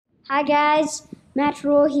Hi guys, Matt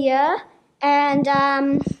Rowe here, and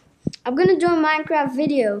I'm gonna do a Minecraft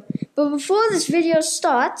video. But before this video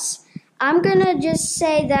starts, I'm gonna just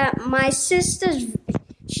say that my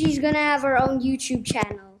she's gonna have her own YouTube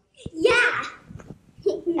channel. Yeah!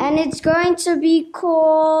 And it's going to be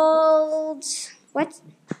called, what?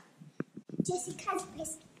 Jessica's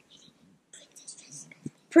best.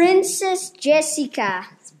 Princess Jessica.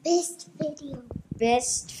 Best video.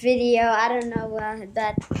 Best video, I don't know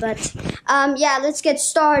that, but yeah, let's get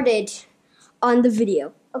started on the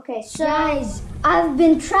video. Okay, so guys, I've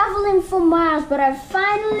been traveling for miles, but I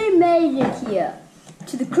finally made it here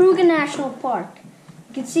to the Kruger National Park.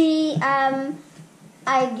 You can see I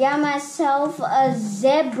got myself a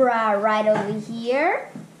zebra right over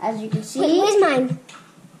here, as you can see. Wait, where's mine?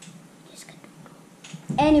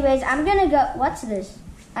 Anyways, I'm gonna go. What's this?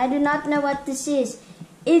 I do not know what this is.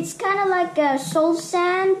 It's kind of like a soul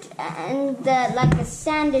sand and like a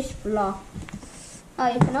sandish block.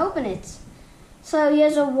 Oh, you can open it. So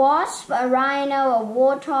here's a wasp, a rhino, a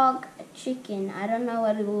warthog, a chicken. I don't know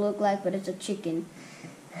what it will look like, but it's a chicken.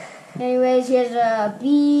 Anyways, here's a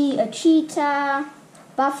bee, a cheetah,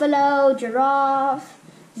 buffalo, giraffe,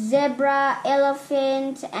 zebra,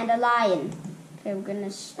 elephant, and a lion. Okay, we're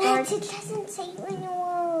gonna start. But it doesn't say in the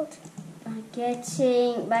world.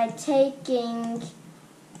 By taking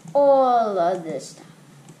all of this stuff.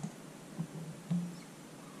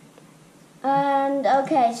 And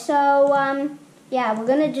okay, so yeah, we're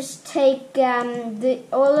gonna just take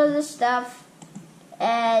all of the stuff,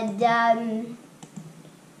 and then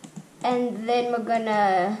we're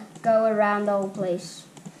gonna go around the whole place.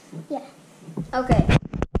 Yeah. Okay.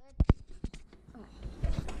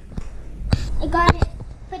 I got it.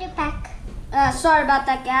 Put it back. Sorry about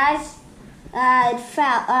that, guys. It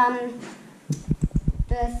fell.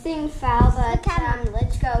 The thing fell, but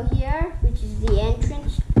let's go here, which is the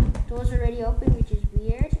entrance. Door's already open, which is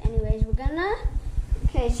weird. Anyways, we're gonna.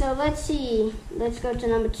 Okay, so let's see. Let's go to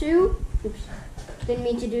number 2. Oops, didn't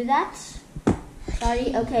mean to do that.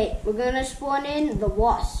 Sorry. Okay, we're gonna spawn in the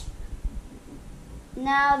wasp.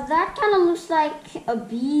 Now that kind of looks like a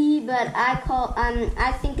bee, but I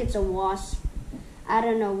think it's a wasp. I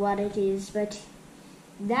don't know what it is, but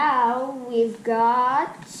now we've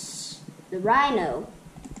got the rhino.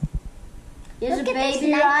 Here's a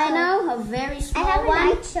baby rhino, a very small one. I have a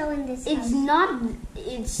light show in this house.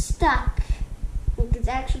 It's stuck. It's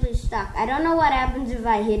actually stuck. I don't know what happens if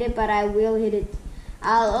I hit it, but I will hit it.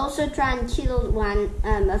 I'll also try and kill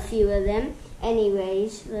a few of them.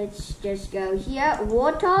 Anyways, let's just go here.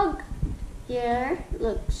 Warthog. Here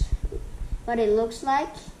looks what it looks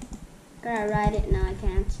like. Can I ride it? No, I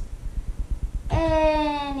can't.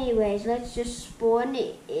 Anyways, let's just spawn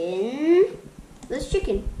in this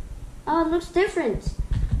chicken. Oh, it looks different.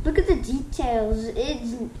 Look at the details.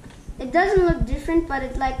 It doesn't look different, but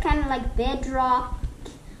it's like kind of like bedrock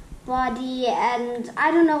body, and I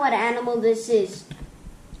don't know what animal this is.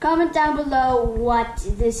 Comment down below what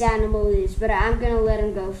this animal is, but I'm gonna let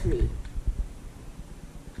him go free.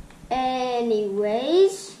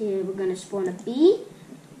 Anyways, here we're gonna spawn a bee.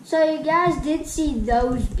 So you guys did see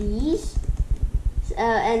those bees,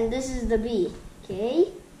 and this is the bee.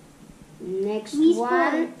 Okay, next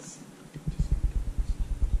one.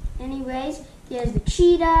 Anyways, here's the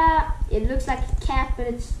cheetah. It looks like a cat, but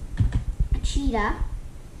it's a cheetah.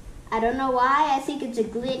 I don't know why. I think it's a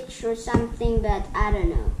glitch or something, but I don't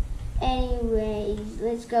know. Anyways,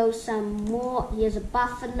 let's go some more. Here's a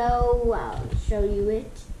buffalo. I'll show you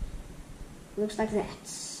it. Looks like that.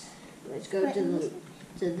 Let's go to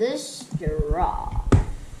this giraffe.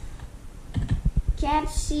 Can't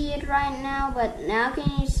see it right now, but now can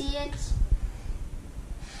you see it?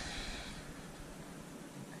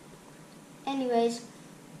 Anyways,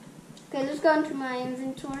 okay, let's go into my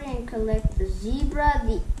inventory and collect the zebra,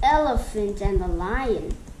 the elephant, and the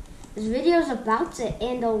lion. This video is about to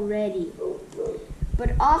end already.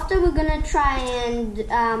 But after, we're gonna try and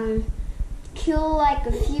kill like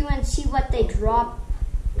a few and see what they drop.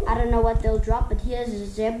 I don't know what they'll drop, but here's a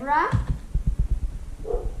zebra,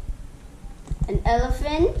 an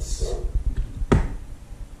elephant,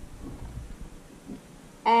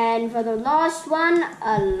 and for the last one,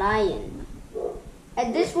 a lion.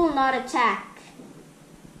 And this will not attack.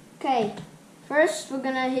 Okay, first we're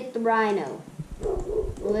gonna hit the rhino.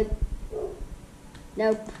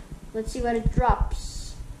 Nope. Let's see what it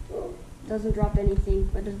drops. Doesn't drop anything.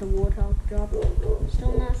 What does the warthog drop?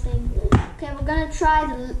 Still nothing. Okay, we're gonna try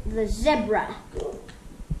the zebra.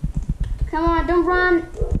 Come on, don't run.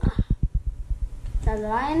 Try the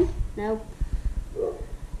lion. Nope.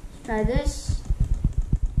 Let's try this.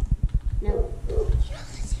 Nope.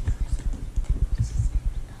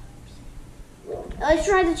 Let's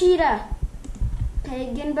try the cheetah.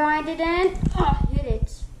 Okay, get behind it and hit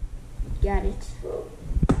it. Got it.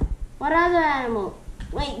 What other animal?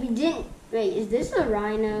 Wait, we didn't. Wait, is this a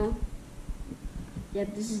rhino?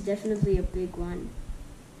 Yep, this is definitely a big one.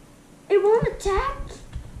 It won't attack?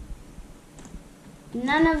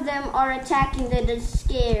 None of them are attacking, they're just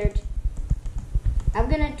scared. I'm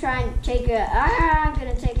gonna try and take I'm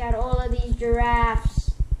gonna take out all of these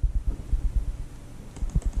giraffes.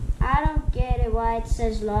 I don't get it why it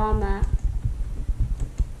says llama.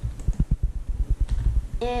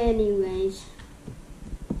 Anyways.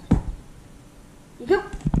 You go.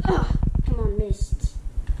 Oh, come on, missed.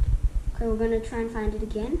 Okay, we're gonna try and find it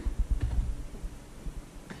again.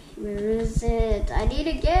 Where is it? I need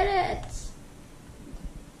to get it.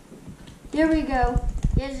 There we go.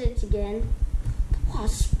 Here's it again.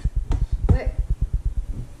 Wasp. Where?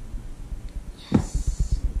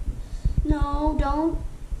 Yes. No, don't.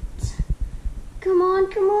 Come on,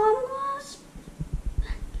 wasp.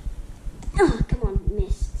 Oh, come on,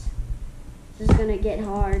 missed. This is gonna get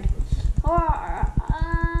hard. Gotta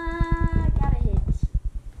hit.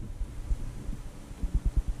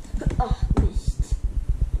 Oh, missed.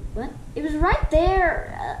 What? It was right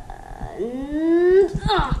there.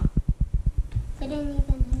 I didn't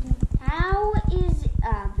even hit it. How is it?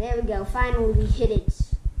 There we go. Finally, we hit it.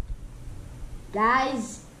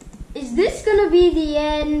 Guys, is this gonna be the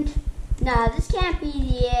end? No, this can't be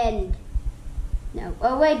the end. No.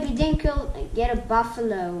 Oh wait, we didn't get a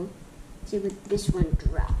buffalo. Let's see what this one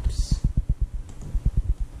drops.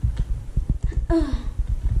 Come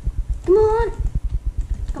on.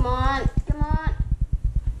 Come on. Come on.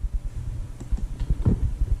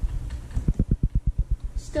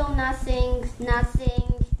 Still nothing.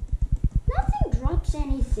 Nothing. Nothing drops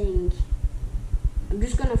anything. I'm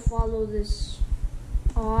just gonna follow this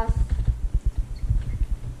path.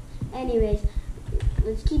 Anyways,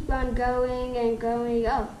 let's keep on going and going.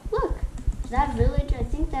 Oh, look. Is that village? I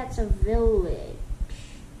think that's a village.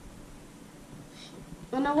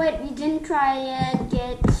 Oh no, wait, we didn't try and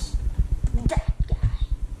get that guy.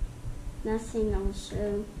 Nothing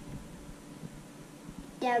also.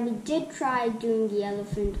 Yeah, we did try doing the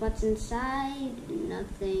elephant. What's inside?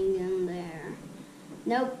 Nothing in there.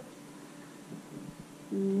 Nope.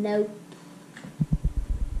 Nope.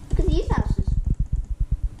 Look at these houses.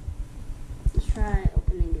 Let's try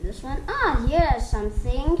opening this one. Ah, here's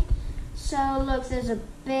something. So look, there's a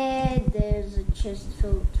bed, there's a chest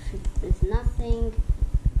filled with nothing.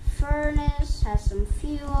 Furnace has some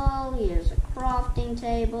fuel. Here's a crafting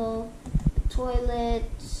table, a toilet,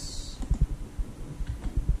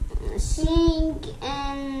 a sink,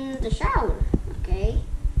 and a shower. Okay,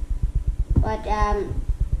 but I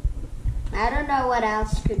don't know what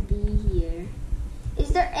else could be here.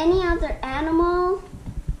 Is there any other animal?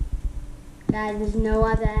 Guys, there's no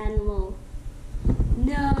other animal.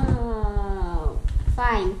 No.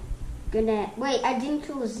 Fine. Gonna wait. I didn't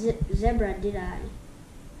kill a zebra, did I?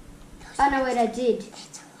 Oh no, wait, I did.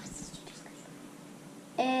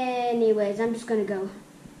 Anyways, I'm just gonna go.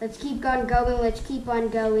 Let's keep on going. Let's keep on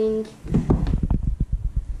going.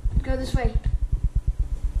 Let's go this way.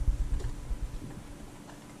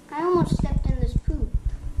 I almost stepped in this poop.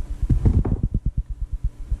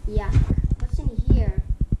 Yuck. What's in here?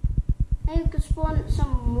 Maybe we could spawn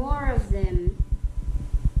some more of them.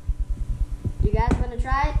 You guys want to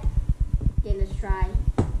try it? Okay, let's try.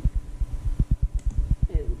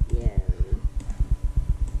 There we go.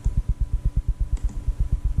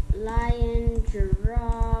 Lion,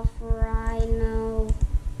 giraffe, rhino,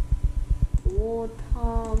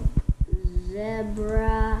 warthog,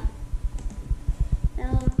 zebra,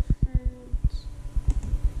 elephant,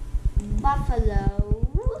 buffalo,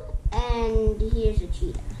 and here's a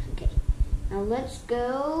cheetah. Okay, now let's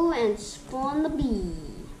go and spawn the bee.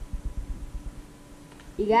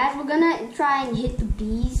 You guys, we're gonna try and hit the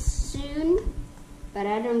bees soon, but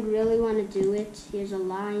I don't really want to do it. Here's a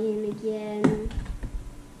lion again.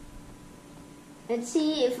 Let's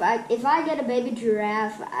see if I get a baby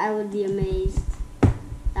giraffe, I would be amazed.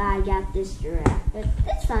 I got this giraffe, but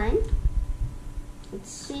it's fine. Let's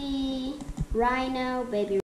see, rhino, baby